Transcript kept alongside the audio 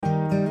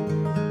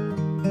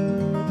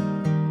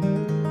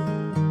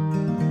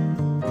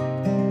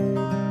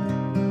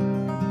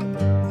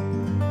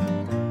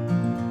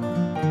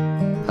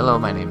Hello,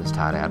 my name is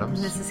Todd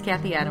Adams. This is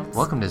Kathy Adams.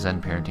 Welcome to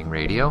Zen Parenting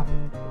Radio.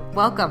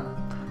 Welcome.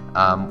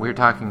 We're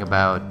talking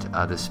about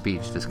this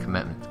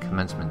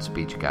commencement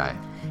speech guy.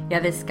 Yeah,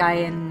 this guy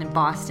in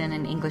Boston,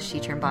 an English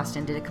teacher in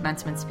Boston, did a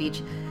commencement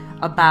speech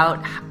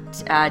about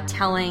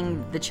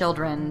telling the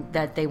children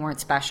that they weren't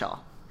special.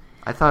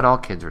 I thought all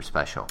kids were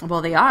special.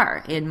 Well, they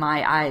are, in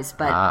my eyes,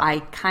 but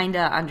I kind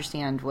of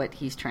understand what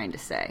he's trying to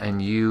say.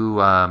 And you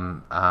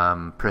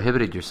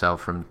prohibited yourself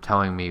from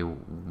telling me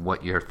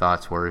what your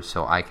thoughts were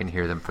so I can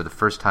hear them for the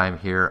first time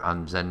here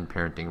on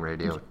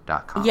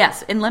ZenParentingRadio.com.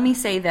 Yes, and let me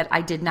say that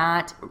I did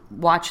not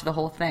watch the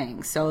whole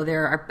thing. So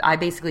I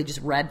basically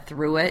just read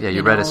through it. Yeah,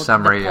 you read a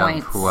summary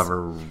of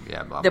whoever,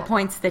 blah, blah. The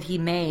points that he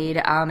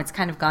made. It's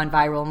kind of gone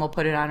viral, and we'll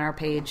put it on our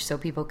page so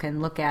people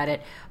can look at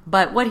it.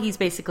 But what he's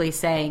basically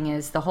saying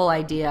is the whole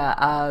idea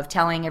of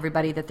telling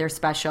everybody that they're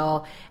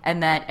special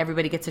and that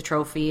everybody gets a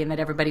trophy and that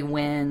everybody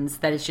wins,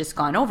 that it's just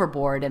gone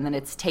overboard and that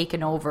it's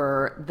taken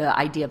over the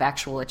idea of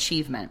actual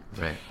achievement.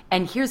 Right.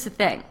 And here's the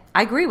thing.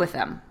 I agree with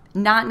him.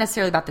 Not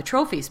necessarily about the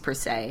trophies per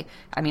se.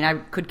 I mean, I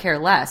could care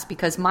less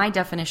because my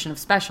definition of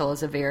special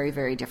is a very,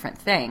 very different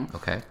thing.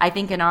 Okay. I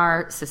think in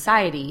our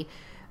society,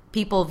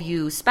 people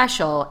view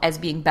special as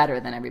being better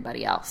than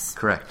everybody else.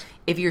 Correct.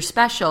 If you're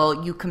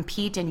special, you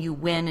compete and you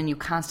win and you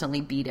constantly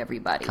beat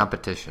everybody.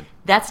 Competition.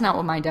 That's not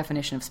what my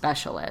definition of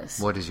special is.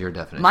 What is your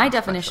definition? My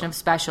definition of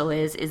special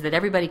is that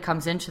everybody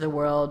comes into the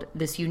world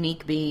this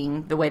unique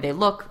being, the way they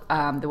look,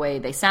 the way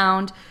they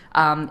sound,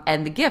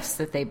 and the gifts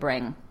that they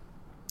bring.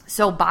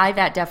 So by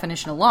that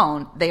definition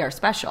alone, they are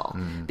special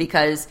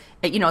because,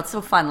 it's so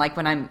fun. Like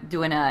when I'm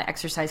doing an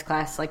exercise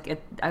class, I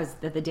was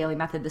at the Daily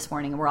Method this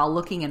morning, and we're all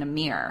looking in a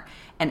mirror,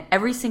 and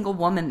every single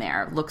woman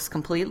there looks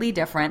completely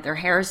different. Their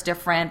hair is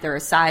different. Their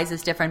size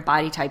is different.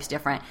 Body type's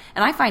different.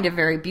 And I find it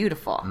very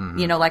beautiful.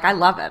 I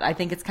love it. I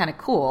think it's kind of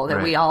cool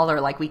that we all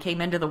are we came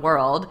into the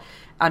world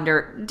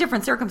under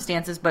different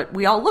circumstances, but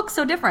we all look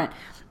so different.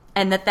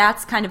 And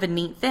that's kind of a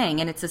neat thing.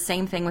 And it's the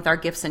same thing with our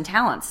gifts and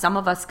talents. Some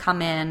of us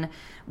come in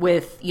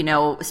with,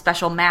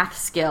 special math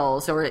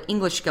skills or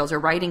English skills or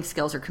writing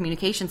skills or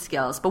communication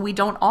skills, but we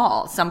don't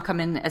all. Some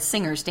come in as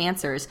singers,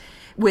 dancers,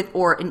 we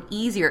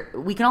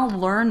can all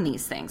learn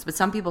these things, but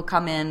some people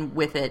come in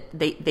with it,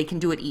 they can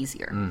do it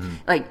easier.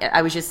 Like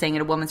I was just saying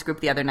at a women's group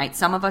the other night,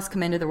 some of us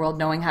come into the world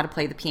knowing how to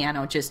play the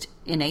piano just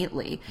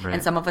innately,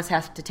 and some of us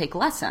have to take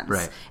lessons.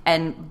 Right.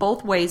 And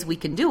both ways we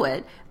can do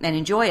it and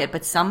enjoy it,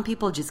 but some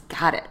people just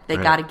got it. They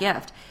got a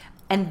gift.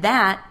 And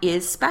that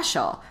is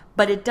special.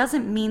 But it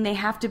doesn't mean they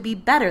have to be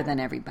better than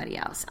everybody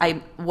else.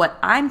 What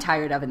I'm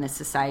tired of in this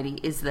society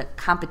is the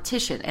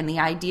competition and the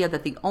idea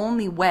that the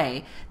only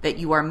way that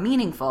you are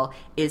meaningful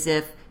is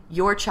if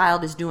your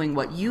child is doing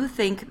what you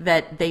think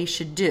that they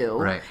should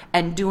do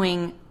and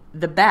doing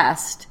the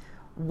best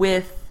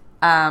with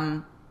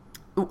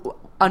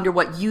under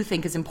what you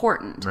think is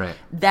important. Right.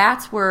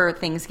 That's where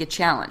things get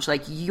challenged.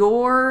 Like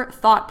your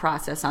thought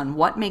process on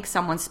what makes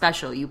someone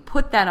special, you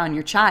put that on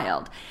your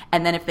child,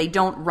 and then if they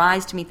don't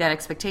rise to meet that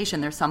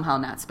expectation, they're somehow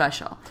not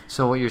special.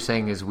 So what you're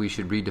saying is we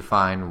should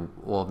redefine,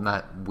 well,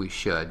 not we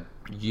should,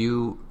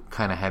 you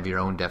kind of have your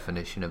own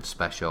definition of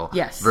special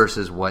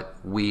versus what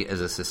we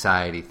as a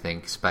society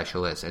think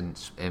special is.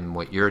 And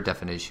what your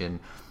definition,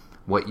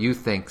 what you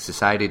think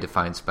society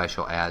defines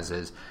special as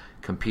is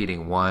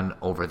competing one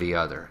over the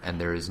other,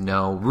 and there is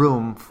no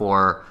room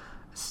for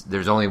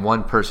there's only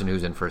one person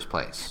who's in first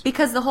place.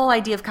 Because the whole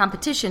idea of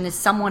competition is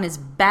someone is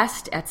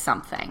best at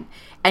something.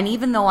 And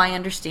even though I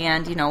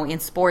understand, in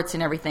sports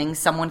and everything,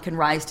 someone can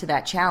rise to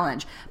that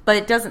challenge, but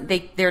it doesn't.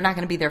 They're not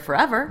going to be there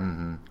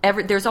forever.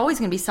 There's always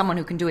going to be someone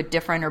who can do it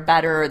different or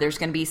better. Or there's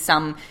going to be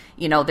some,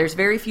 there's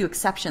very few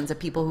exceptions of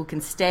people who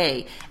can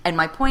stay. And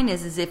my point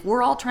is if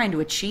we're all trying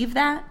to achieve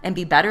that and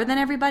be better than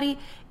everybody,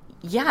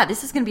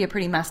 this is going to be a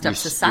pretty messed up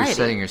society. You're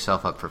setting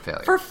yourself up for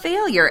failure. For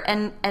failure.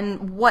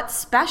 And what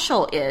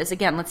special is,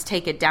 again, let's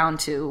take it down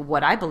to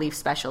what I believe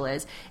special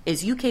is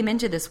you came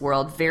into this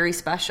world very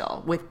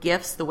special with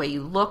gifts, the way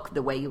you look,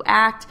 the way you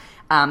act,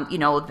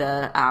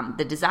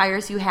 the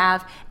desires you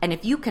have. And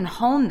if you can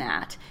hone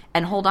that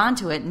and hold on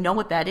to it, know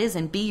what that is,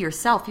 and be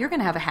yourself, you're going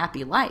to have a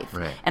happy life.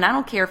 Right. And I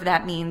don't care if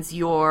that means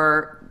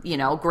you're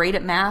great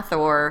at math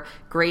or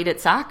great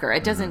at soccer.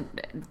 It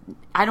doesn't.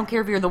 I don't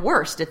care if you're the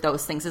worst at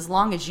those things, as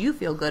long as you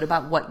feel good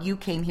about what you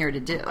came here to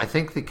do. I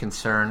think the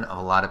concern of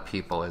a lot of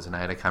people is, and I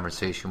had a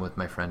conversation with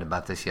my friend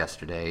about this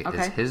yesterday,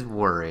 is his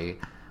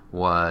worry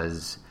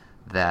was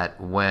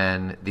that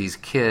when these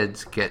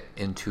kids get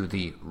into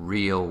the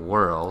real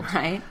world,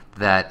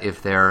 that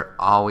if they're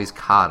always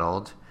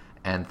coddled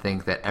and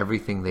think that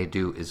everything they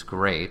do is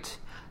great,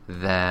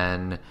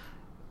 then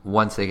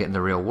once they get in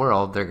the real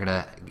world, they're going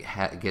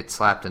to get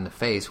slapped in the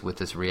face with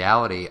this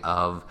reality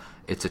of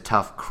it's a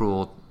tough,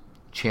 cruel,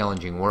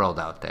 challenging world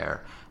out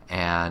there,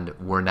 and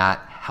we're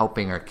not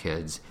helping our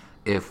kids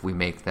if we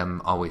make them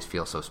always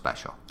feel so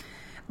special.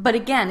 But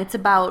again, it's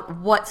about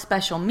what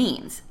special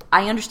means.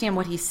 I understand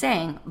what he's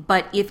saying,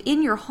 but if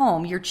in your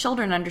home your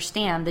children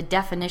understand the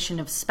definition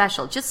of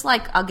special, just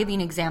like, I'll give you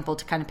an example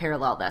to kind of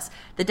parallel this,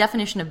 the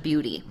definition of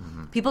beauty.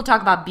 People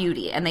talk about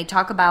beauty, and they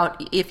talk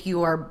about if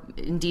you are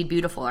indeed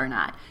beautiful or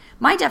not.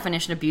 My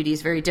definition of beauty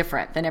is very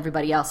different than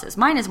everybody else's.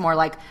 Mine is more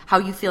like how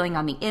you feeling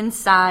on the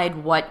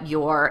inside, what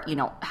your,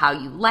 how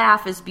you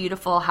laugh is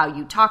beautiful, how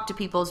you talk to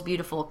people is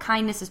beautiful,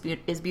 kindness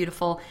is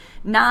beautiful,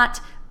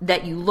 not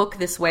that you look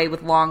this way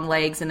with long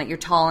legs and that you're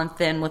tall and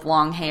thin with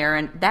long hair.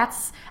 And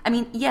that's,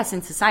 yes,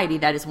 in society,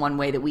 that is one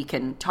way that we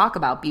can talk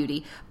about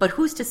beauty, but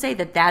who's to say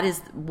that that is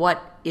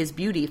what is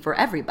beauty for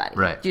everybody?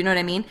 Right. Do you know what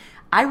I mean?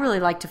 I really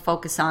like to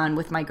focus on,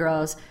 with my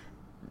girls,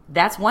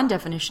 that's one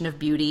definition of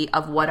beauty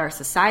of what our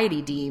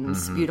society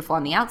deems beautiful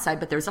on the outside,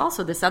 but there's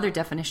also this other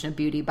definition of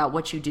beauty about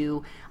what you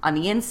do on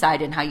the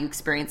inside and how you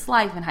experience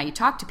life and how you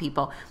talk to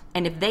people.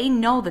 And if they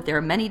know that there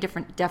are many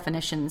different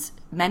definitions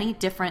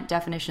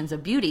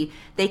of beauty,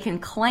 they can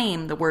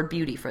claim the word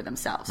beauty for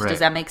themselves. Right. Does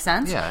that make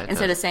sense? Yeah,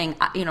 Instead of saying,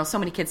 so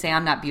many kids say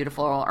I'm not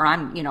beautiful, or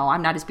I'm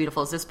not as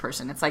beautiful as this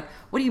person. It's like,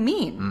 what do you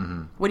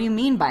mean? What do you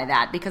mean by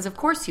that? Because of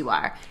course you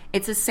are.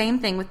 It's the same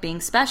thing with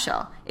being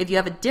special. If you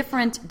have a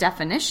different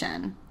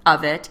definition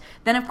of it,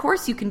 then of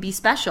course you can be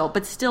special,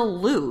 but still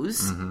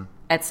lose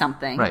at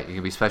something. Right, you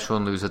can be special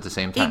and lose at the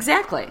same time.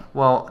 Exactly.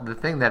 Well, the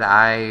thing that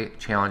I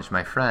challenged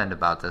my friend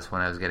about this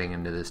when I was getting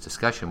into this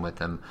discussion with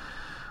him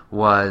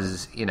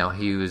was,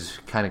 he was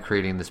kind of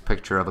creating this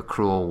picture of a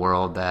cruel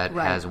world that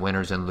has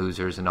winners and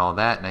losers and all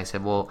that. And I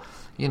said, well,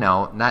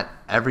 not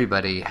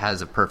everybody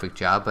has a perfect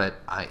job, but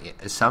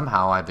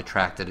somehow I've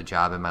attracted a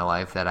job in my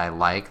life that I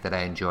like, that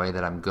I enjoy,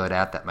 that I'm good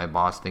at, that my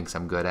boss thinks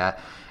I'm good at.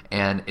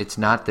 And it's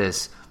not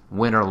this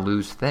win or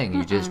lose thing.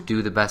 You just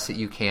do the best that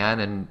you can,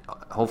 and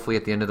hopefully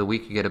at the end of the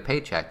week you get a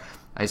paycheck.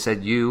 I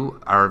said, you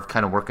are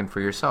kind of working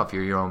for yourself.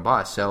 You're your own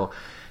boss. So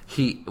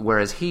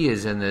whereas he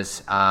is in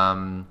this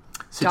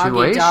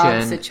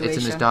situation, it's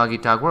in this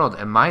dog-eat-dog world.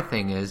 And my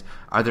thing is,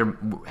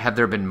 have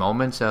there been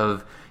moments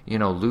of,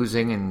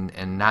 losing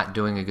and not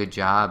doing a good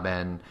job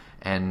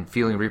and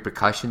feeling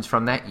repercussions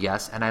from that?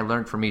 Yes, and I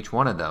learned from each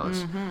one of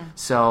those.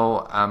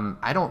 So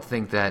I don't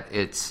think that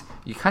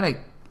you kind of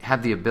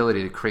have the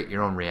ability to create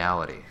your own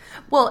reality.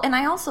 Well, and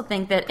I also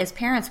think that as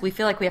parents, we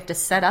feel like we have to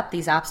set up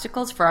these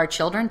obstacles for our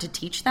children to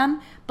teach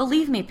them.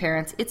 Believe me,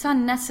 parents, it's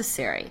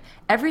unnecessary.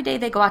 Every day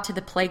they go out to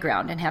the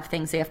playground and have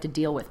things they have to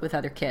deal with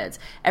other kids.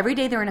 Every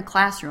day they're in a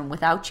classroom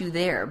without you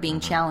there being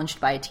challenged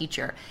by a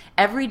teacher.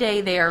 Every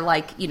day they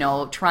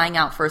are trying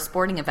out for a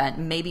sporting event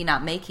and maybe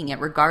not making it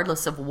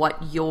regardless of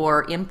what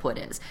your input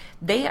is.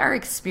 They are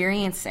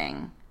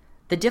experiencing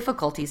the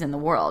difficulties in the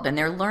world, and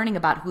they're learning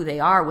about who they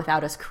are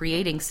without us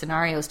creating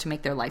scenarios to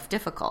make their life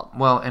difficult.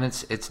 Well, and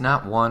it's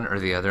not one or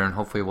the other, and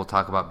hopefully we'll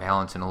talk about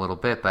balance in a little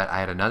bit, but I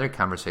had another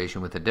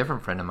conversation with a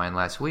different friend of mine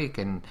last week,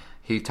 and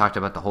he talked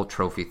about the whole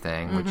trophy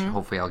thing, which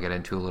hopefully I'll get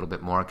into a little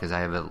bit more because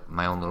I have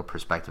my own little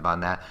perspective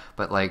on that.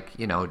 But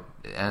he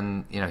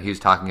was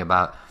talking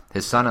about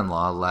his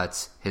son-in-law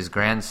lets his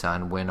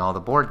grandson win all the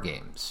board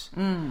games.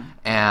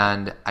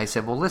 And I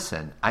said, well,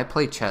 listen, I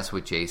play chess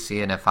with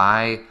JC, and if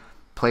I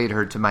played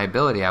her to my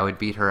ability, I would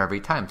beat her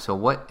every time. So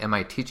what am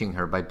I teaching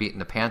her by beating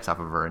the pants off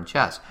of her in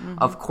chess?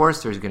 Of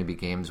course there's going to be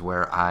games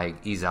where I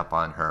ease up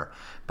on her,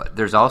 but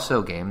there's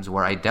also games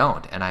where I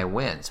don't and I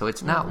win. So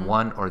it's not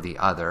one or the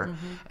other.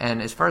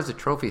 And as far as the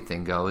trophy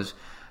thing goes,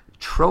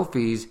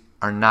 trophies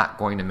are not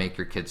going to make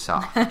your kid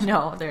soft.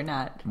 No, they're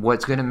not.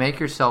 What's going to make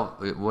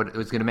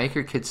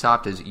your kid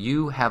soft is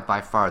you have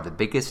by far the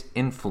biggest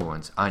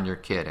influence on your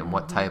kid and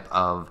what type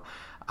of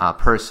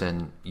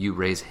person you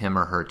raise him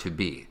or her to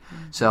be.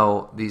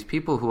 So these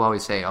people who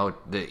always say,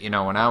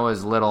 when I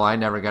was little, I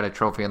never got a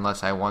trophy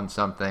unless I won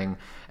something,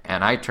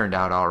 and I turned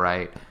out all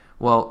right.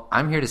 Well,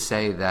 I'm here to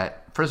say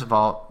that, first of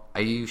all,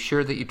 are you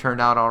sure that you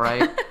turned out all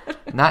right?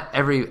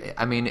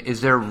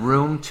 Is there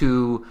room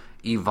to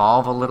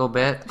evolve a little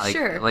bit?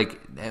 Sure.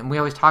 And we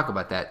always talk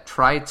about that.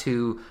 Try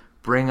to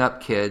bring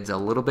up kids a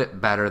little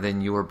bit better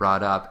than you were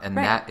brought up, and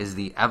that is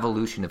the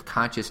evolution of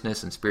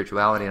consciousness and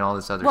spirituality and all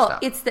this other stuff. Well,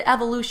 it's the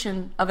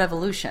evolution of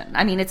evolution.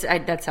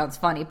 That sounds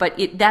funny, but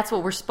that's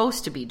what we're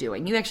supposed to be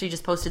doing. You actually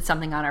just posted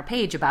something on our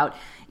page about,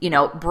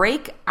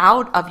 break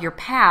out of your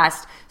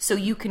past so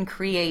you can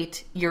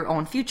create your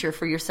own future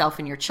for yourself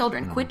and your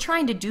children. Quit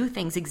trying to do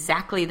things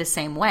exactly the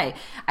same way.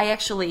 I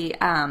actually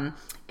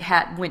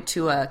went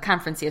to a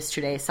conference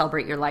yesterday.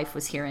 Celebrate Your Life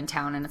was here in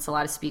town, and it's a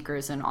lot of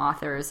speakers and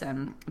authors,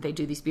 and they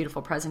do these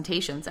beautiful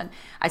presentations. And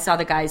I saw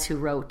the guys who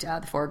wrote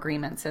the 4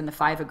 Agreements and the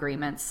 5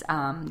 Agreements.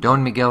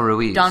 Don Miguel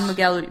Ruiz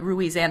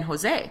and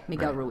Jose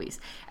Miguel Ruiz.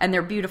 And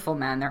they're beautiful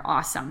men. They're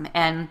awesome.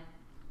 And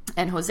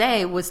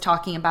Jose was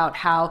talking about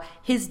how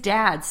his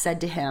dad said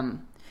to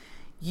him,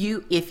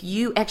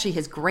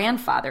 his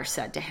grandfather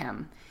said to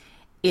him,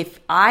 if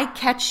I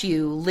catch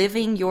you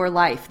living your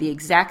life the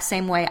exact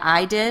same way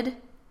I did,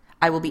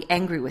 I will be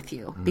angry with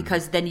you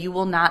because then you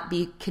will not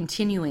be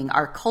continuing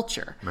our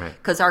culture.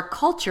 Because our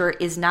culture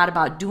is not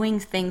about doing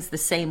things the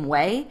same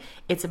way.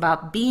 It's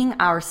about being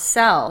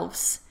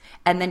ourselves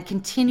and then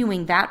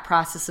continuing that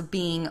process of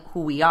being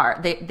who we are.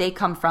 They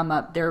come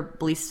from their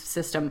belief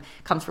system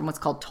comes from what's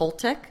called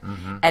Toltec,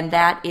 and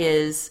that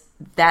is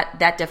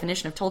that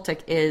definition of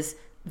Toltec is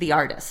the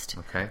artist.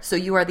 Okay. So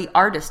you are the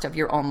artist of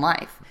your own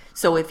life.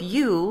 So if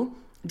you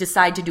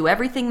decide to do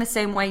everything the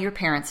same way your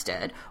parents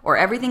did, or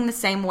everything the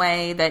same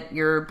way that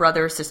your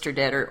brother or sister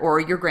did, or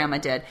your grandma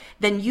did,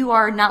 then you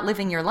are not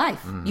living your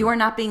life. You are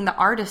not being the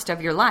artist of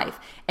your life.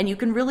 And you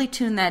can really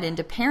tune that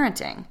into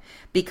parenting,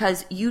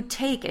 because you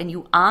take and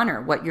you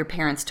honor what your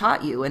parents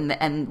taught you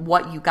and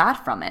what you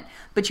got from it.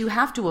 But you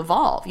have to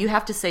evolve. You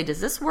have to say, does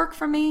this work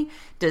for me?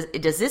 Does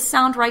this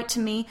sound right to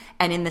me?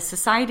 And in the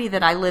society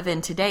that I live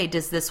in today,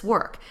 does this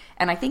work?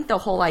 And I think the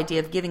whole idea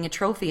of giving a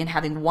trophy and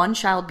having one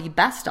child be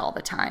best all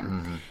the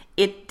time,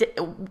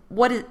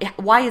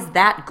 why is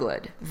that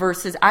good?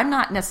 Versus, I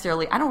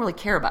don't really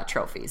care about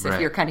trophies, if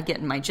you're kind of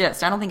getting my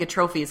gist. I don't think a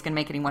trophy is going to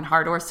make anyone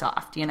hard or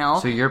soft, you know?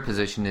 So your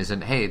position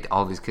isn't, hey,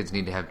 all these kids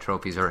need to have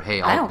trophies, or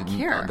hey, I don't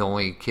care. The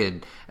only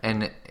kid.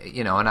 And,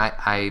 you know, and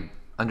I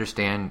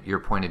understand your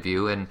point of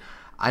view, and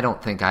I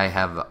don't think I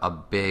have a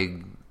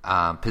big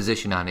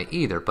position on it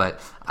either. But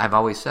I've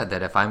always said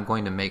that if I'm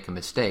going to make a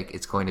mistake,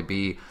 it's going to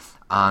be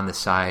on the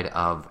side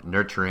of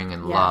nurturing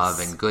and love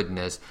and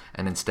goodness,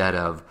 and instead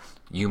of,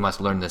 you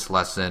must learn this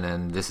lesson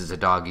and this is a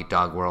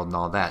dog-eat-dog world and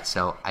all that.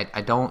 So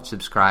I don't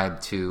subscribe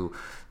to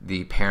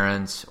the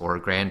parents or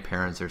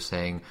grandparents are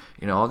saying,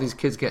 you know, all these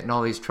kids getting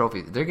all these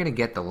trophies. They're going to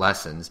get the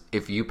lessons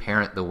if you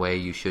parent the way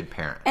you should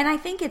parent. And I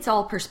think it's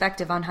all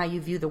perspective on how you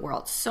view the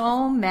world.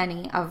 So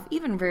many of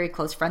even very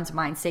close friends of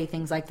mine say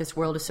things like, this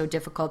world is so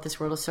difficult, this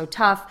world is so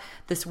tough,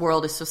 this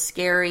world is so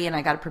scary, and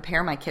I got to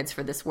prepare my kids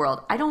for this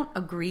world. I don't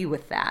agree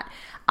with that.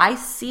 I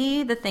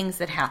see the things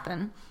that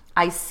happen.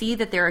 I see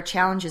that there are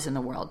challenges in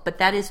the world, but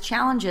that is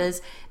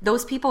challenges.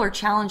 Those people are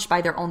challenged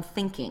by their own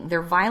thinking.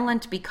 They're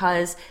violent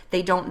because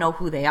they don't know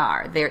who they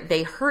are.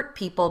 They hurt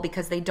people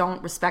because they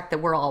don't respect that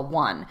we're all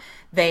one.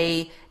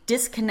 They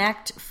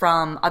disconnect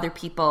from other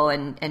people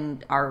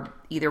and are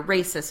either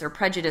racist or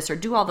prejudiced or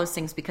do all those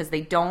things because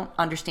they don't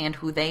understand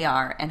who they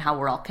are and how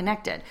we're all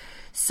connected.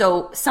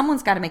 So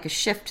someone's got to make a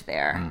shift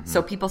there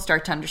so people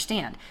start to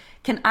understand.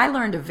 I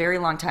learned a very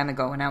long time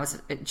ago when I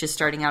was just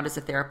starting out as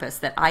a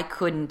therapist that I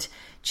couldn't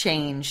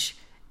change,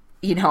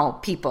 you know,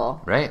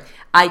 people. Right.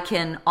 I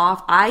can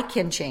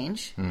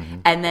change,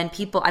 and then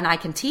I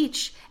can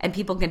teach, and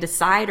people can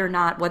decide or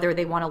not whether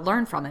they want to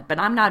learn from it. But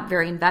I'm not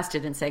very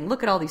invested in saying,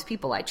 look at all these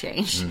people I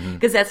changed,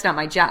 because that's not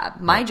my job.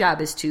 My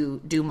job is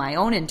to do my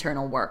own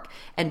internal work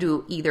and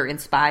to either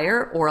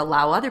inspire or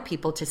allow other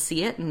people to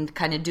see it and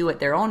kind of do it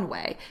their own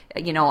way.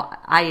 You know,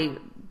 I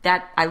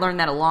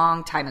learned that a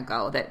long time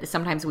ago, that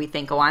sometimes we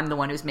think, oh, I'm the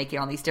one who's making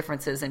all these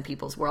differences in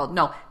people's world.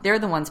 No, they're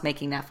the ones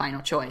making that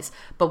final choice.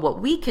 But what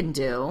we can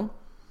do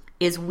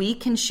is we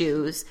can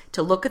choose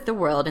to look at the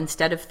world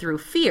instead of through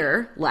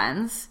fear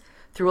lens,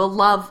 through a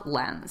love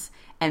lens,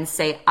 and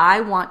say,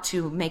 I want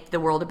to make the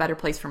world a better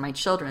place for my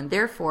children.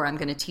 Therefore, I'm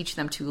going to teach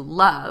them to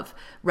love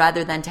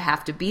rather than to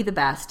have to be the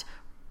best,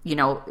 you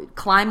know,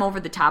 climb over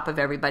the top of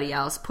everybody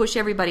else, push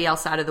everybody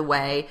else out of the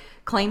way,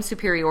 claim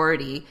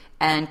superiority,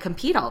 and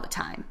compete all the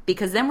time.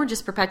 Because then we're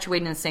just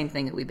perpetuating the same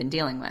thing that we've been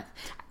dealing with.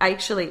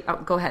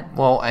 Go ahead.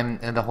 Well,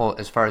 and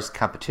as far as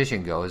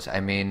competition goes, I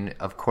mean,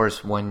 of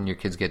course, when your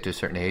kids get to a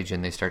certain age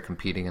and they start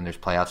competing and there's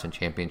playoffs and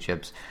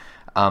championships,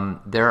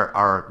 there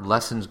are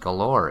lessons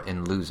galore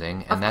in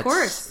losing, and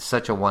that's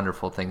such a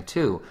wonderful thing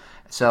too.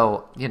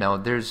 So, you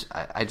know,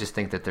 I just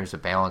think that there's a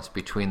balance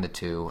between the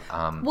two.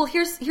 Well,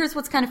 here's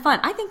what's kind of fun.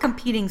 I think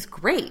competing's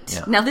great.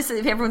 Yeah. Now,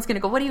 everyone's going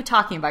to go, what are you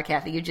talking about,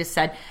 Kathy? You just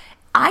said,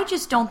 I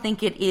just don't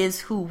think it is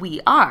who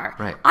we are.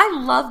 Right. I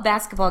love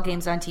basketball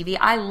games on TV.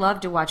 I love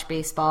to watch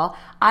baseball.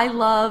 I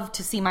love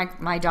to see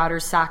my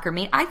daughter's soccer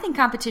meet. I think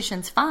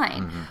competition's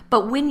fine.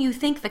 But when you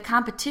think the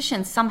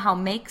competition somehow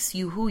makes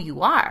you who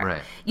you are,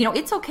 right. You know,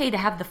 it's okay to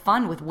have the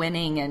fun with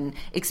winning and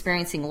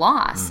experiencing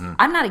loss.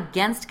 I'm not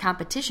against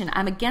competition.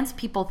 I'm against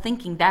people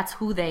thinking that's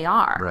who they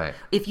are. Right.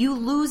 If you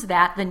lose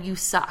that, then you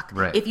suck.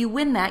 Right. If you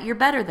win that, you're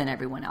better than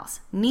everyone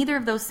else. Neither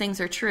of those things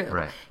are true.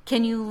 Right.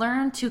 Can you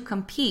learn to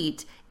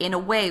compete in a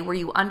way where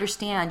you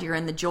understand you're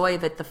in the joy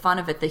of it, the fun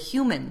of it, the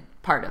human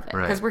part of it?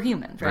 Because we're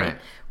humans, right?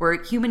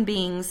 We're human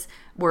beings.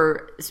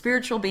 We're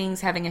spiritual beings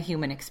having a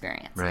human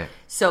experience. Right.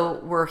 So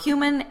we're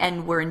human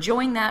and we're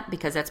enjoying that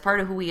because that's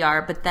part of who we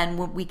are, but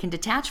then we can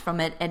detach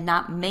from it and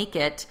not make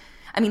it.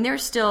 I mean,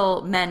 there's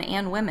still men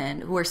and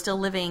women who are still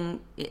living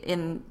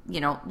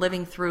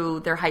through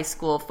their high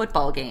school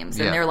football games,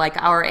 and they're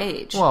like our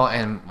age. Well,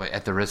 and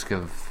at the risk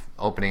of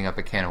opening up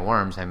a can of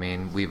worms, I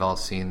mean, we've all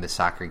seen the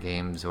soccer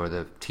games or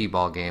the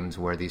t-ball games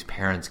where these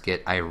parents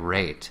get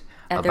irate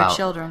at about their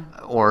children,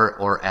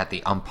 or at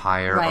the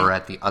umpire right. or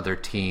at the other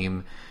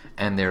team,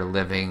 and they're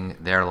living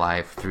their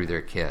life through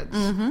their kids.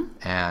 Mm-hmm.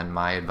 And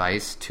my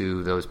advice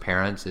to those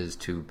parents is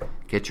to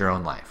get your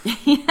own life.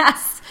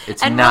 Yes.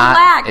 And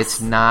relax. It's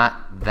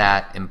not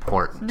that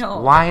important.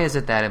 No. Why is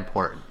it that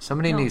important?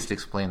 Somebody needs to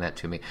explain that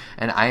to me.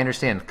 And I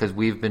understand, because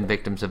we've been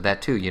victims of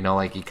that too. You know,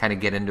 like you kind of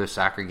get into a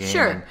soccer game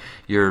and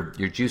your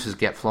juices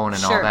get flowing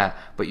and all that.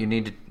 But you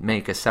need to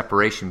make a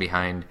separation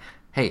behind,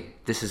 hey,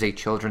 this is a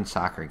children's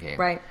soccer game.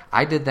 Right.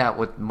 I did that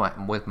with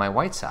my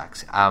White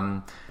Sox.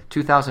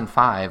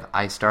 2005,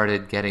 I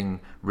started getting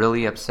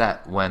really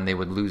upset when they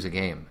would lose a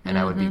game. And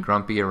I would be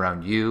grumpy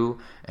around you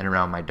and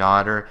around my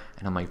daughter.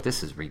 And I'm like,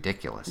 this is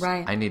ridiculous.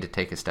 Right. I need to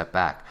take a step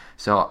back.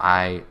 So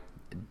I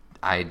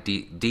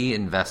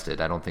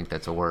de-invested. I don't think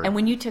that's a word. And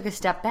when you took a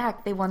step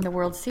back, they won the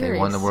World Series. They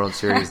won the World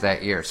Series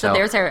that year. So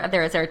there's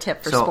our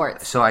tip for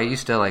sports. So I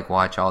used to like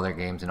watch all their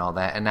games and all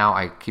that, and now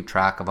I keep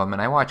track of them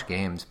and I watch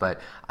games, but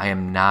I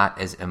am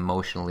not as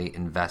emotionally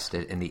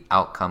invested in the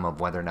outcome of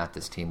whether or not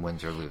this team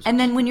wins or loses. And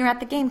then when you're at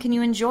the game, can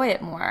you enjoy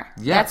it more?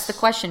 Yes. That's the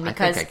question,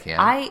 because I think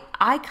I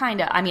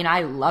can.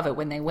 I love it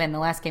when they win. The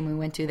last game we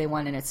went to, they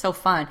won, and it's so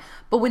fun.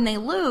 But when they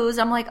lose,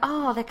 I'm like,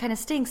 oh, that kind of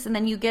stinks. And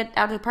then you get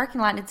out of the parking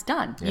lot and it's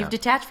done. Yeah. You've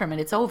detached from it.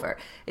 It's over.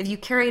 If you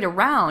carry it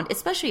around,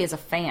 especially as a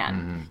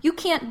fan, you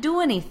can't do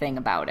anything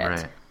about it.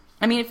 Right.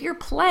 I mean, if you're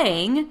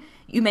playing,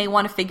 you may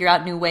want to figure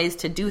out new ways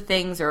to do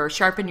things or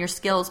sharpen your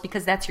skills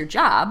because that's your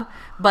job.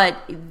 But,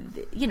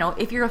 you know,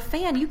 if you're a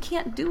fan, you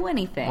can't do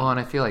anything. Well, and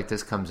I feel like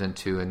this comes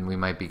into, and we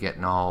might be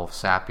getting all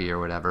sappy or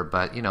whatever,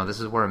 but, you know,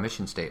 this is where a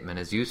mission statement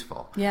is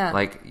useful. Yeah.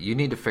 Like, you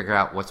need to figure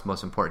out what's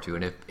most important to you.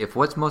 And if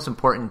what's most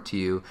important to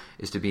you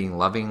is to being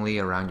lovingly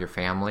around your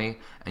family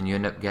and you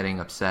end up getting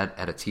upset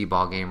at a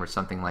T-ball game or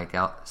something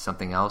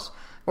else,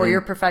 or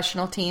your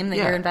professional team that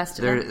you're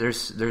invested in.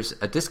 There's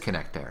a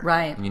disconnect there.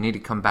 Right. And you need to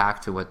come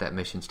back to what that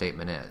mission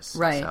statement is.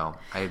 Right. So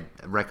I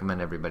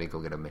recommend everybody go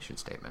get a mission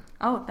statement.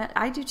 Oh,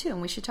 I do too,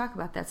 and we should talk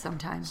about that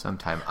sometime.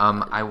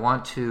 I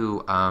want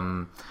to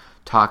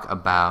talk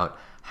about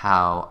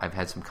how I've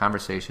had some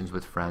conversations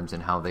with friends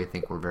and how they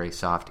think we're very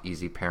soft,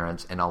 easy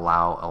parents and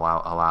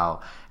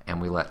allow, and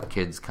we let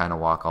kids kind of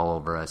walk all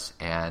over us,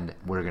 and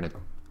we're going to,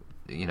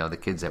 you know, the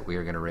kids that we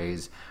are going to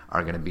raise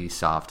are going to be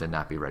soft and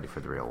not be ready for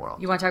the real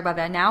world. You want to talk about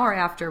that now or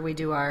after we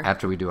do our...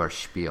 After we do our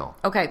spiel.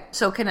 Okay,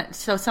 so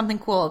something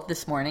cool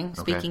this morning.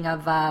 Speaking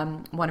of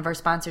one of our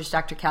sponsors,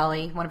 Dr.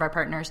 Kelly, one of our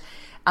partners,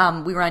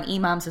 we were on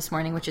eMoms this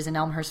morning, which is an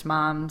Elmhurst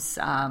Moms,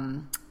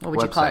 what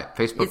would you call it?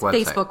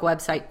 Facebook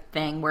website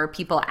thing where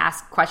people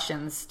ask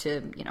questions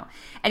to, you know.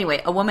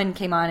 Anyway, a woman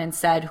came on and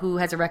said, who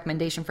has a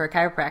recommendation for a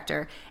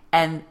chiropractor?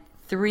 And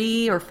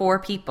 3 or 4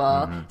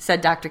 people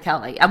said Dr.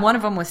 Kelly. And one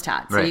of them was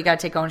Todd. So you got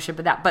to take ownership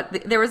of that.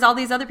 But there was all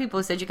these other people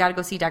who said, you got to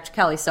go see Dr.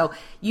 Kelly. So,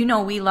 you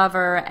know, we love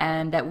her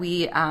and that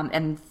we,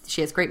 and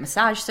she has great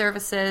massage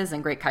services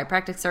and great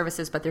chiropractic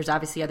services, but there's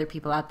obviously other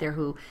people out there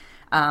who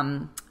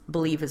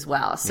believe as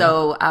well.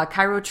 So,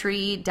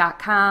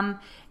 chirotree.com.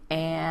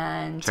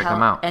 And check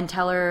them out. And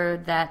tell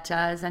her that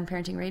Zen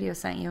Parenting Radio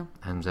sent you.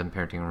 And Zen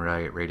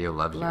Parenting Radio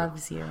loves you.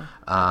 Loves you.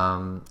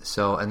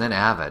 And then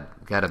Avid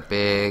got a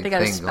big thing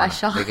going.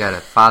 They got a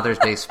Father's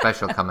Day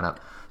special coming up.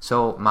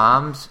 So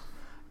moms,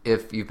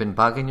 if you've been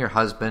bugging your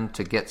husband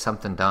to get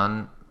something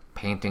done,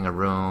 painting a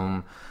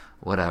room,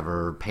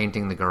 whatever,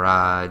 painting the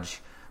garage,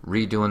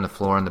 redoing the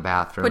floor in the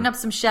bathroom, putting up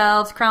some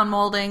shelves, crown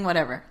molding,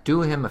 whatever,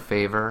 do him a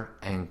favor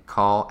and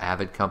call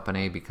Avid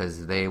Company,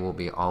 because they will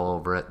be all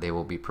over it. They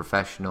will be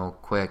professional,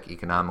 quick,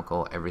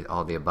 economical,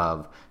 all the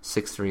above.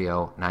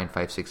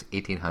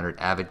 630-956-1800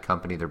 Avid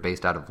Company. They're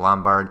based out of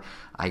Lombard.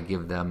 I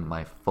give them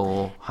my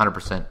full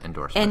 100%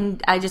 endorsement.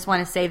 And I just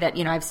want to say that,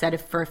 you know, I've said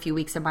it for a few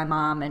weeks, and my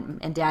mom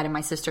and dad and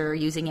my sister are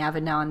using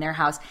Avid now in their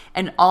house,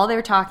 and all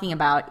they're talking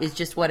about is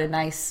just what a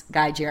nice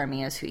guy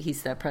Jeremy is.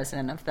 He's the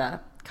president of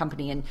the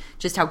company, and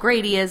just how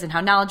great he is and how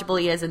knowledgeable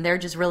he is, and they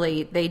just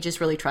really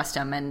trust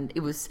him. And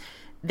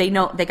they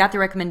got the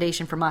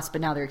recommendation from us, but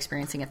now they're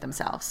experiencing it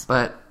themselves.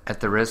 But at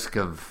the risk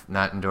of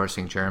not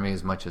endorsing Jeremy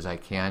as much as I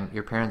can,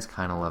 your parents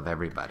kind of love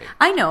everybody.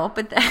 I know,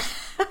 but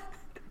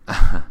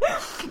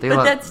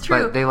that's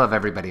true. But they love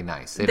everybody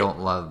nice. They don't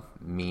love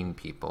mean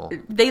people.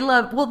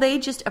 They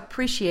just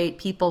appreciate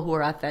people who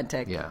are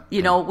authentic. Yeah.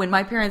 You know, when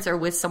my parents are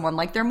with someone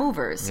like their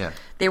movers,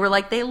 they were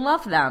like, they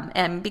love them.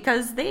 And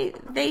because they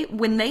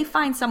when they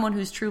find someone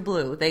who's true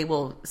blue, they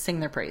will sing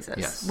their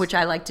praises, which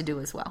I like to do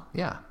as well.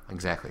 Yeah,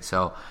 exactly.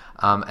 So,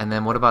 and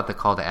then what about the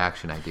call to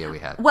action idea we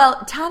had? Well,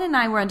 Todd and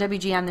I were on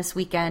WGN this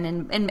weekend,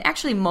 and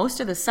actually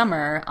most of the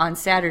summer on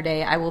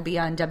Saturday, I will be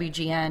on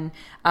WGN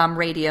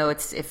radio.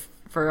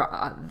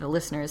 For the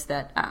listeners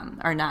that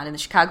are not in the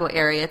Chicago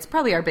area, it's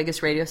probably our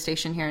biggest radio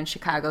station here in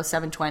Chicago,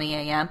 720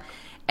 a.m.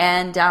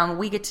 And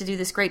we get to do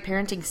this great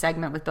parenting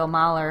segment with Bill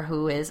Mahler,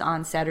 who is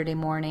on Saturday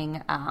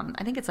morning.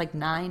 I think it's like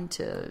 9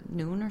 to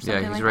noon or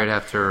something. Yeah, he's right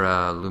after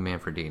Lou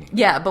Manfredini.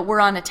 Yeah, but we're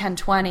on at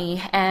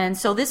 10:20. And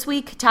so this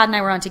week, Todd and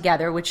I were on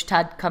together, which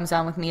Todd comes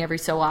on with me every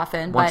so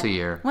often. Once a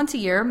year,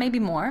 maybe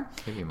more.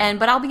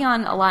 But I'll be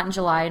on a lot in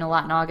July and a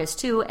lot in August,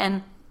 too.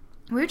 And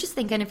we were just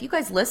thinking, if you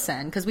guys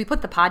listen, because we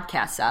put the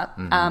podcasts up,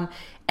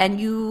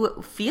 and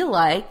you feel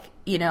like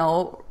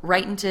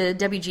write into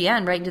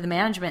WGN, write into the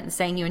management and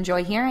saying you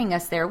enjoy hearing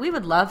us there. We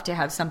would love to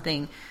have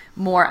something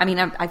more. I mean,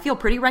 I feel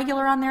pretty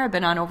regular on there. I've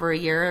been on over a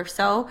year or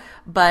so,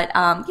 but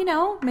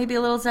maybe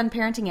a little Zen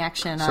parenting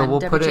action on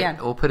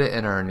WGN. We'll put it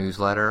in our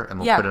newsletter, and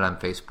we'll put it on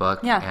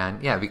Facebook. Yeah.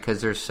 And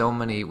because we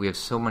have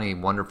so many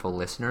wonderful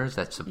listeners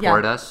that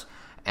support us,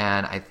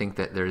 and I think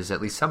that there's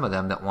at least some of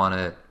them that want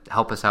to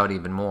help us out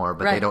even more,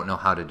 but they don't know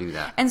how to do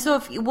that. And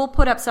so we'll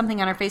put up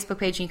something on our Facebook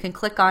page, and you can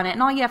click on it,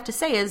 and all you have to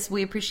say is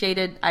we appreciate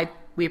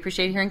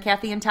hearing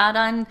Kathy and Todd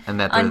on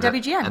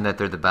WGN. And that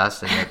they're the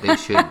best, and that they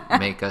should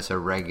make us a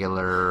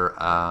regular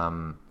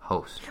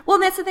host. Well,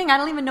 and that's the thing. I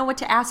don't even know what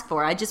to ask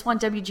for. I just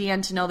want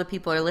WGN to know that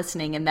people are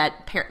listening, and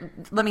that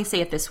let me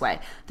say it this way.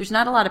 There's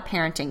not a lot of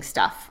parenting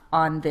stuff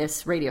on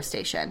this radio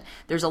station.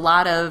 There's a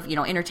lot of,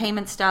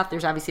 entertainment stuff.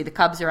 There's obviously the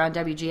Cubs are on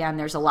WGN.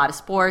 There's a lot of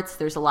sports.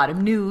 There's a lot of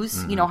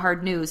news,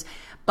 hard news.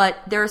 But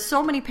there are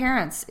so many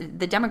parents.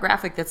 The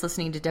demographic that's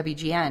listening to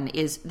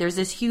WGN there's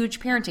this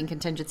huge parenting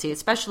contingency,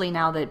 especially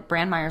now that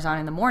Brandmeier's on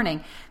in the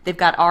morning. They've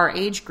got our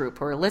age group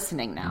who are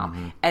listening now.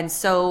 And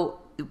so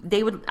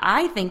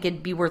I think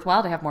it'd be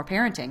worthwhile to have more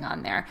parenting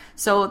on there.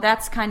 So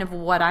that's kind of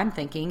what I'm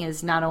thinking,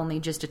 is not only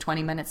just a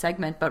 20-minute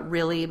segment, but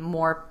really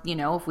more,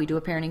 if we do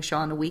a parenting show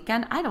on the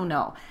weekend, I don't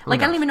know. I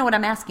don't even know what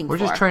I'm asking for. We're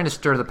just trying to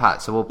stir the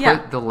pot. So we'll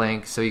put the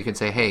link so you can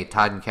say, hey,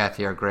 Todd and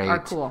Kathy are great. Are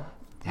cool.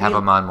 Have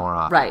them on more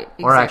often. Right.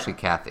 Exactly. Or actually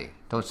Kathy.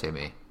 Don't say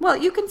me. Well,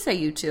 you can say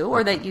you too,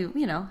 or that you.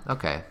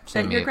 Okay.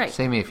 Say me. You're great.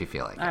 Say me if you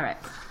feel like it. All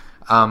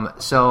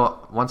right.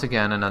 So once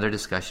again, another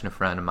discussion, a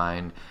friend of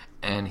mine,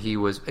 and he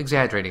was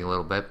exaggerating a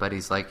little bit, but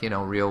he's like,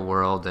 real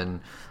world,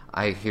 and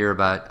I hear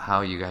about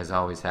how you guys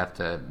always have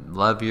to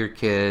love your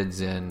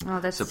kids and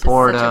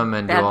support them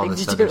and do all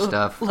this other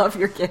stuff. Love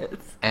your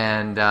kids.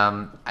 And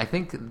I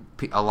think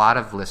a lot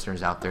of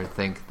listeners out there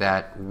think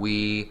that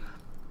we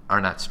are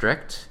not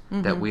strict,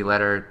 that we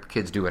let our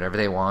kids do whatever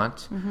they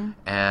want.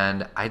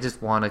 And I just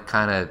want to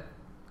kind of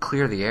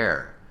clear the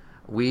air.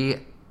 We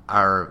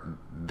are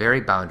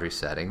very boundary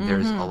setting.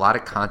 There's a lot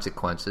of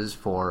consequences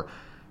for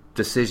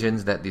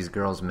decisions that these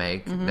girls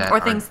make, or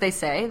things they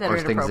say that are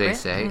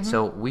inappropriate.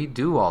 So we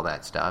do all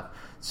that stuff.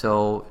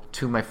 So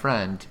to my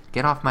friend,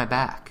 get off my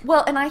back.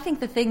 Well, and I think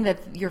the thing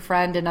that your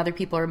friend and other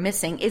people are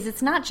missing is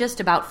it's not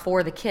just about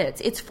for the kids.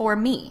 It's for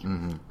me.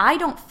 I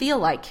don't feel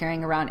like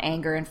carrying around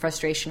anger and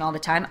frustration all the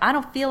time. I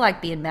don't feel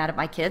like being mad at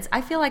my kids. I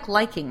feel like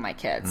liking my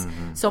kids.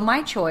 So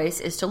my choice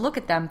is to look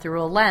at them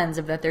through a lens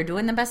of that they're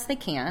doing the best they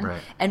can.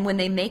 Right. And when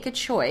they make a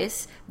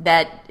choice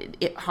that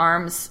it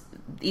harms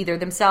either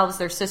themselves,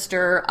 their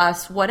sister,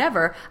 us,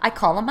 whatever, I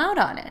call them out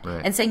on it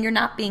and saying you're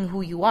not being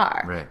who you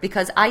are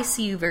because I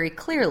see you very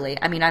clearly.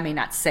 I mean, I may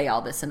not say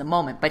all this in the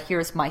moment, but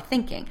here's my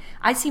thinking.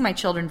 I see my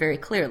children very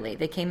clearly.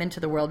 They came into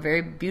the world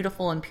very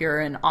beautiful and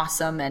pure and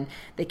awesome, and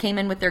they came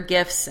in with their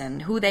gifts,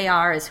 and who they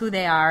are is who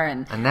they are.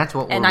 And that's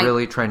what we're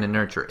really trying to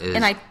nurture is.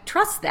 And I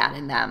trust that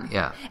in them.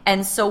 Yeah.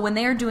 And so when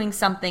they are doing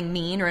something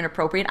mean or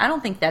inappropriate, I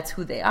don't think that's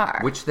who they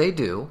are. Which they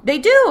do. They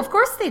do. Of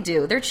course they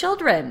do. They're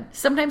children.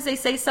 Sometimes they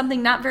say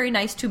something not very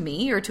nice to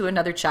me or to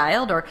another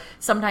child, or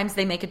sometimes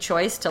they make a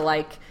choice to,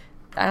 like,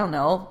 I don't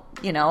know,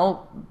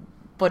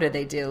 what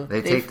do?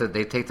 They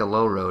take the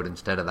low road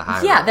instead of the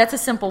high road. Yeah, that's a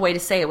simple way to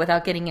say it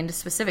without getting into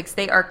specifics.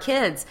 They are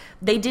kids.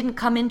 They didn't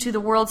come into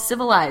the world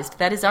civilized.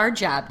 That is our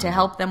job, to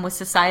help them with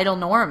societal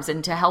norms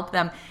and to help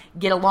them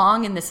get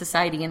along in the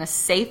society in a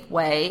safe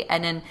way,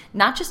 and in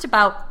not just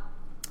about,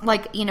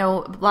 like, a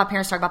lot of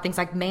parents talk about things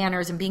like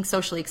manners and being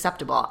socially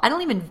acceptable. I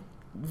don't even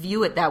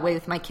view it that way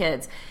with my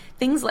kids.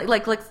 Things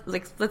like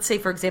let's say,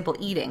 for example,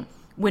 eating.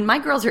 When my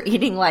girls are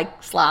eating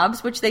like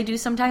slobs, which they do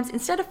sometimes,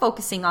 instead of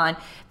focusing on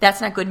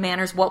that's not good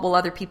manners, what will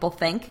other people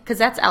think, because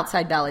that's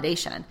outside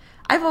validation,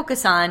 I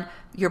focus on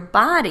your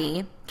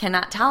body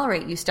cannot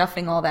tolerate you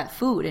stuffing all that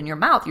food in your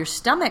mouth. Your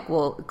stomach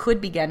could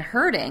begin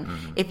hurting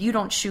if you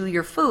don't chew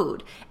your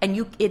food.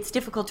 And it's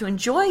difficult to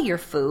enjoy your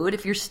food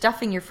if you're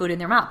stuffing your food in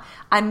their mouth.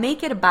 I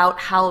make it about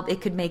how it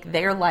could make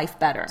their life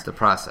better. It's the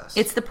process.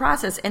 It's the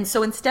process. And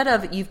so instead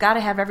of you've got to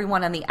have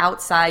everyone on the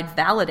outside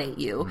validate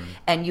you,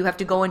 and you have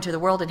to go into the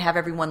world and have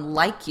everyone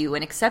like you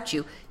and accept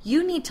you,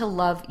 you need to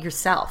love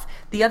yourself.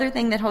 The other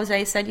thing that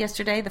Jose said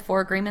yesterday, the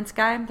 5 agreements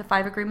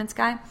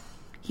guy,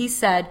 he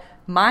said,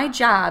 my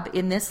job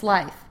in this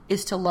life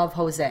is to love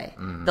Jose.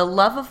 The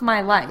love of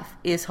my life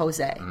is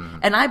Jose.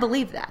 And I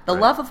believe that. The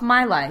love of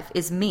my life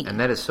is me. And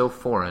that is so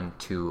foreign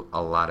to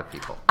a lot of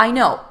people. I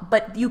know,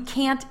 but you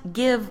can't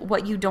give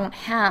what you don't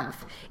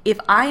have. If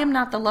I am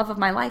not the love of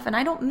my life, and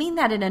I don't mean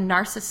that in a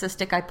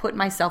narcissistic, I put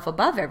myself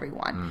above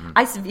everyone.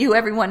 I view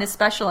everyone as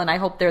special, and I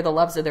hope they're the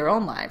loves of their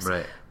own lives.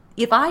 Right.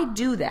 If I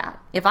do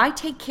that, if I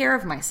take care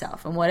of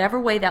myself in whatever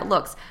way that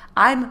looks,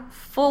 I'm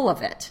full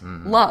of it.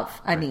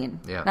 Love, I mean.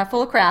 Yeah. Not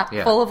full of crap,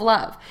 full of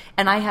love.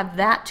 And I have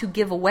that to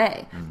give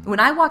away. When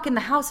I walk in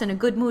the house in a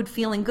good mood,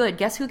 feeling good,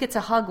 guess who gets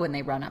a hug when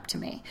they run up to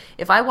me?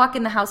 If I walk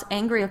in the house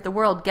angry at the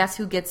world, guess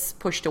who gets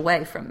pushed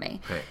away from me?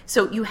 Right.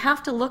 So you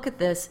have to look at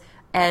this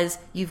as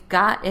you've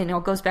got, and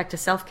it goes back to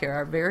self-care,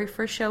 our very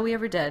first show we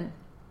ever did,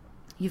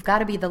 you've got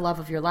to be the love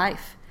of your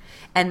life.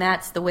 And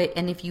that's the way,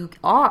 and if you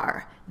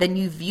are, then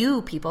you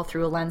view people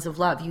through a lens of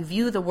love. You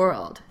view the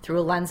world through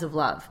a lens of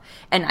love.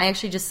 And I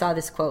actually just saw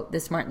this quote,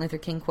 this Martin Luther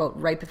King quote,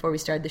 right before we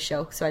started the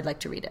show, so I'd like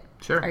to read it.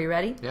 Sure. Are you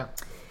ready? Yeah.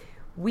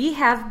 We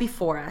have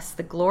before us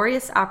the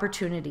glorious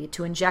opportunity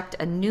to inject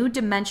a new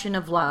dimension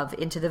of love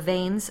into the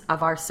veins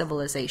of our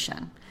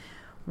civilization.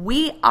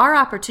 Our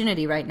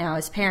opportunity right now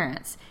as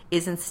parents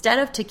is, instead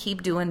of to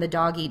keep doing the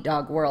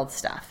dog-eat-dog world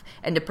stuff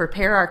and to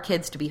prepare our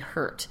kids to be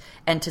hurt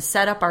and to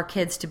set up our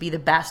kids to be the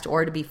best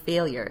or to be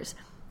failures,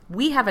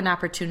 we have an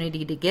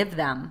opportunity to give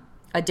them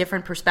a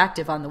different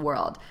perspective on the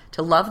world,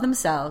 to love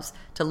themselves,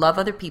 to love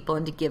other people,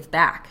 and to give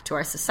back to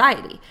our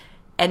society.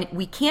 And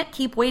we can't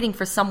keep waiting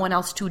for someone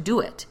else to do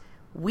it.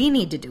 We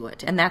need to do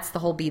it. And that's the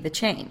whole be the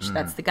change.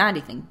 That's the Gandhi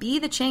thing. Be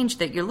the change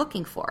that you're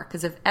looking for.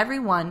 Because if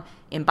everyone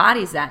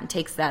embodies that and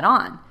takes that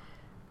on,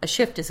 a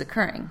shift is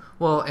occurring.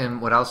 Well,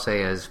 and what I'll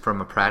say is, from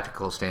a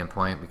practical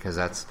standpoint, because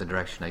that's the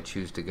direction I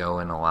choose to go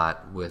in a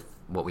lot with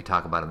what we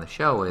talk about on the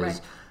show, is,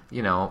 Right.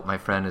 you know, my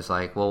friend is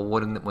like, well,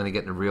 when they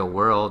get in the real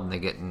world and they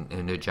get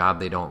into a job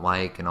they don't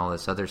like and all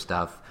this other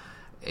stuff,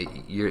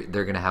 they're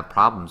going to have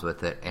problems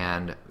with it.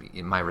 And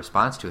my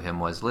response to him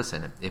was,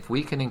 listen, if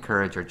we can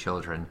encourage our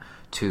children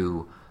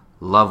to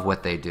love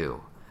what they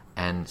do,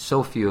 and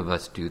so few of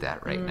us do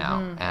that right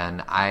now,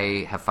 and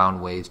I have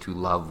found ways to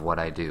love what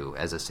I do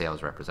as a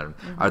sales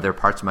representative. Are there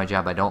parts of my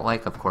job I don't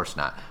like? Of course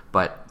not.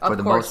 But for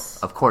the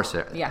most, of course,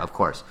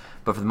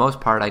 but for the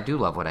most part, I do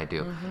love what I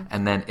do.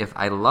 And then if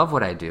I love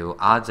what I do,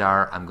 odds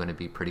are I'm going to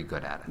be pretty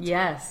good at it.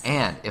 Yes.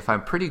 And if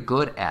I'm pretty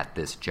good at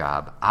this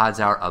job,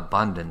 odds are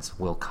abundance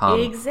will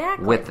come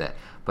with it.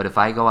 But if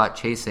I go out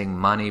chasing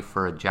money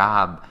for a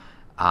job,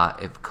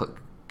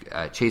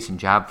 chasing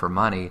job for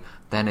money,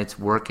 then it's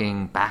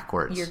working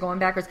backwards. You're going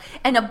backwards.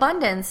 And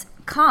abundance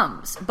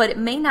comes, but it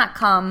may not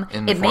come.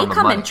 It may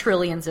come in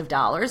trillions of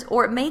dollars,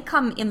 or it may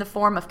come in the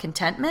form of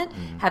contentment,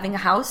 having a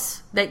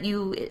house that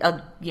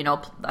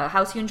a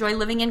house you enjoy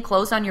living in,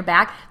 clothes on your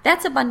back.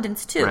 That's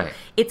abundance too. Right.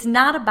 It's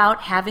not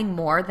about having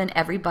more than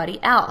everybody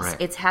else.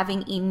 Right. It's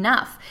having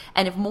enough.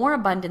 And if more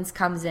abundance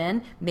comes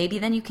in, maybe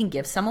then you can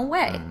give some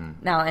away.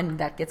 Now, and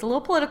that gets a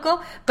little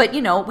political, but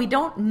we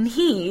don't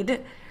need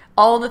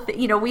all the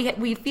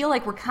we feel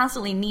like we're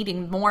constantly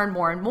needing more and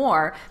more and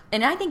more,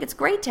 and I think it's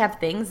great to have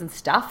things and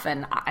stuff.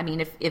 And I mean,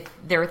 if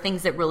there are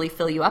things that really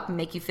fill you up and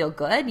make you feel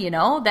good,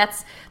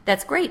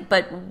 that's great.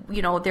 But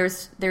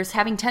there's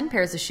having 10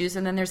 pairs of shoes,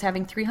 and then there's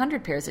having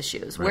 300 pairs of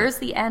shoes. Right. Where's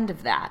the end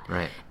of that?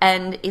 Right.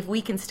 And if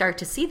we can start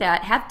to see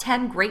that, have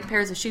 10 great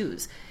pairs of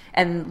shoes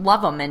and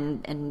love them,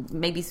 and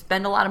maybe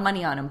spend a lot of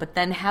money on them, but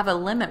then have a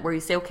limit where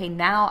you say, okay,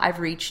 now I've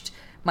reached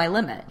my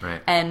limit.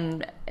 Right.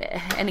 And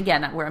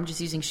again, where I'm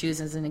just using shoes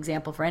as an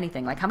example for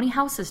anything, like how many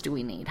houses do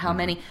we need? How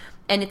many?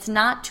 And it's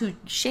not to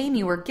shame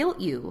you or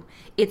guilt you.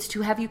 It's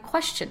to have you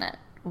question it.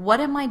 What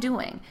am I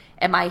doing?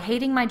 Am I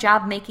hating my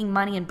job, making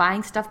money and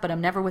buying stuff, but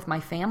I'm never with my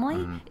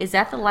family? Is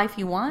that the life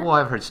you want? Well,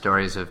 I've heard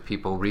stories of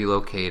people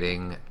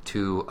relocating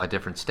to a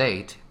different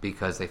state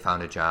because they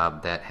found a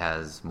job that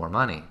has more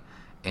money.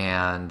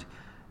 And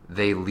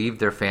they leave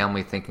their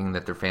family thinking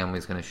that their family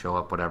is going to show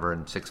up, whatever,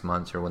 in 6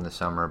 months or when the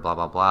summer, blah,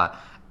 blah, blah.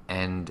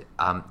 And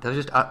they'll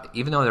just,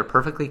 even though they're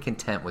perfectly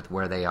content with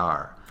where they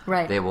are,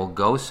 right. they will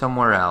go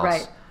somewhere else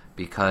right.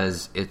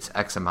 because it's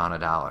X amount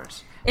of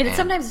dollars. And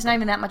sometimes it's not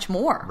even that much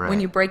more right. when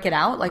you break it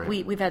out. Like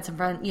right. we've had some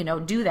friends,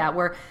 do that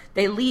where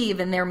they leave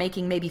and they're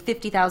making maybe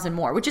 $50,000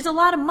 more, which is a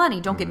lot of money.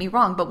 Don't get me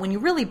wrong, but when you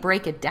really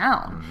break it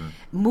down,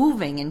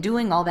 moving and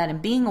doing all that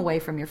and being away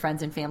from your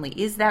friends and family,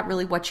 is that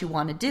really what you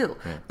want to do?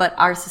 Right. But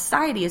our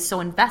society is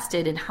so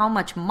invested in how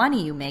much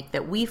money you make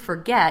that we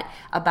forget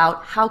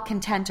about how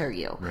content are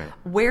you. Right.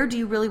 Where do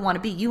you really want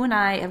to be? You and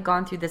I have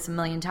gone through this a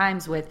million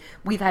times.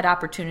 We've had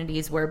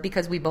opportunities where,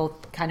 because we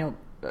both kind of,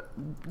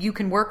 you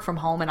can work from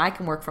home and I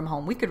can work from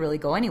home, we could really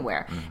go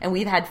anywhere. And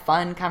we've had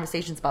fun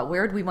conversations about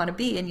where do we want to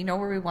be, and you know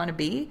where we want to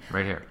be?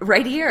 Right here.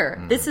 Right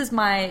here. This is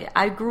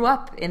I grew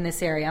up in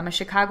this area. I'm a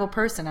Chicago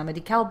person. I'm a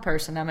DeKalb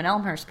person. I'm an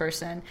Elmhurst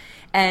person.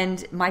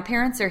 And my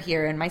parents are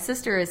here, and my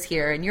sister is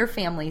here, and your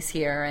family's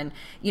here, and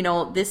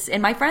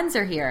and my friends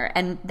are here.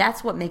 And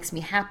that's what makes me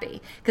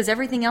happy, because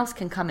everything else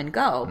can come and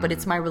go, but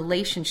it's my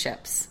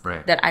relationships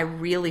right. that I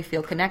really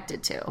feel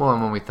connected to. Well,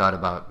 and when we thought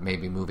about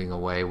maybe moving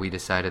away, we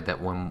decided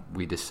that when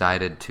we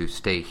decided to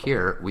stay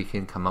here, we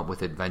can come up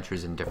with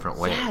adventures in different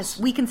ways. Yes,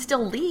 we can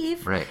still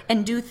leave right.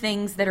 and do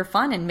things that are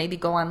fun and maybe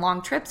go on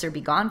long trips or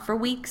be gone for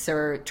weeks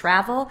or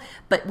travel,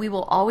 but we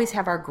will always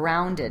have our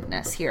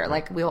groundedness here.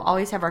 Like, we'll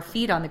always have our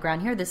feet on the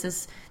ground here. This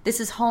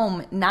is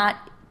home, not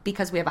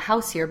because we have a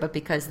house here, but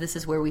because this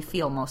is where we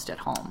feel most at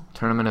home.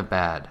 Tournament of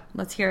Bad.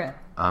 Let's hear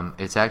it.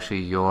 It's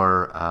actually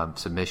your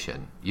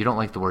submission. You don't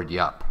like the word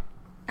yup.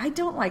 I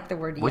don't like the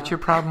word yup. What's your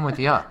problem with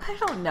yup? I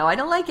don't know. I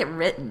don't like it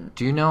written.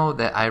 Do you know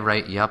that I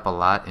write yup a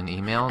lot in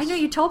emails? I know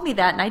you told me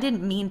that, and I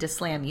didn't mean to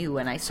slam you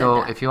when I said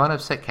that. So if you want to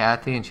upset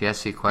Kathy and she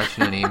asks you a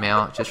question in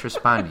email, just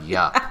respond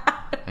yup,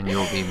 and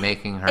you'll be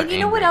making her angry. And you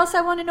know what else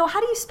I want to know? How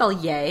do you spell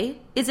yay?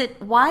 Is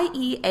it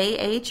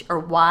Y-E-A-H or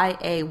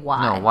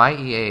Y-A-Y? No,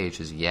 Y-E-A-H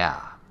is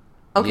yeah.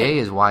 Okay. Yay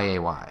is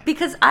Y-A-Y.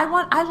 Because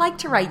I like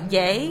to write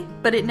yay,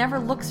 but it never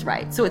looks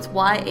right. So it's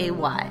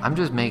Y-A-Y. I'm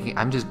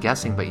just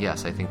guessing, but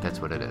yes, I think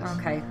that's what it is.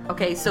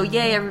 Okay, so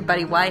yay,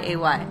 everybody,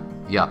 Y-A-Y.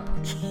 Yup.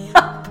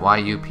 Yup.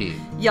 Y-U-P.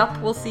 Yup,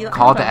 we'll see you.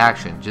 Call to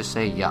action. Just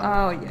say yup.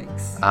 Oh,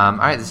 yikes. All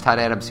right, this is Todd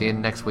Adams. See you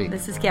next week.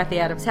 This is Kathy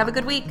Adams. Have a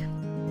good week.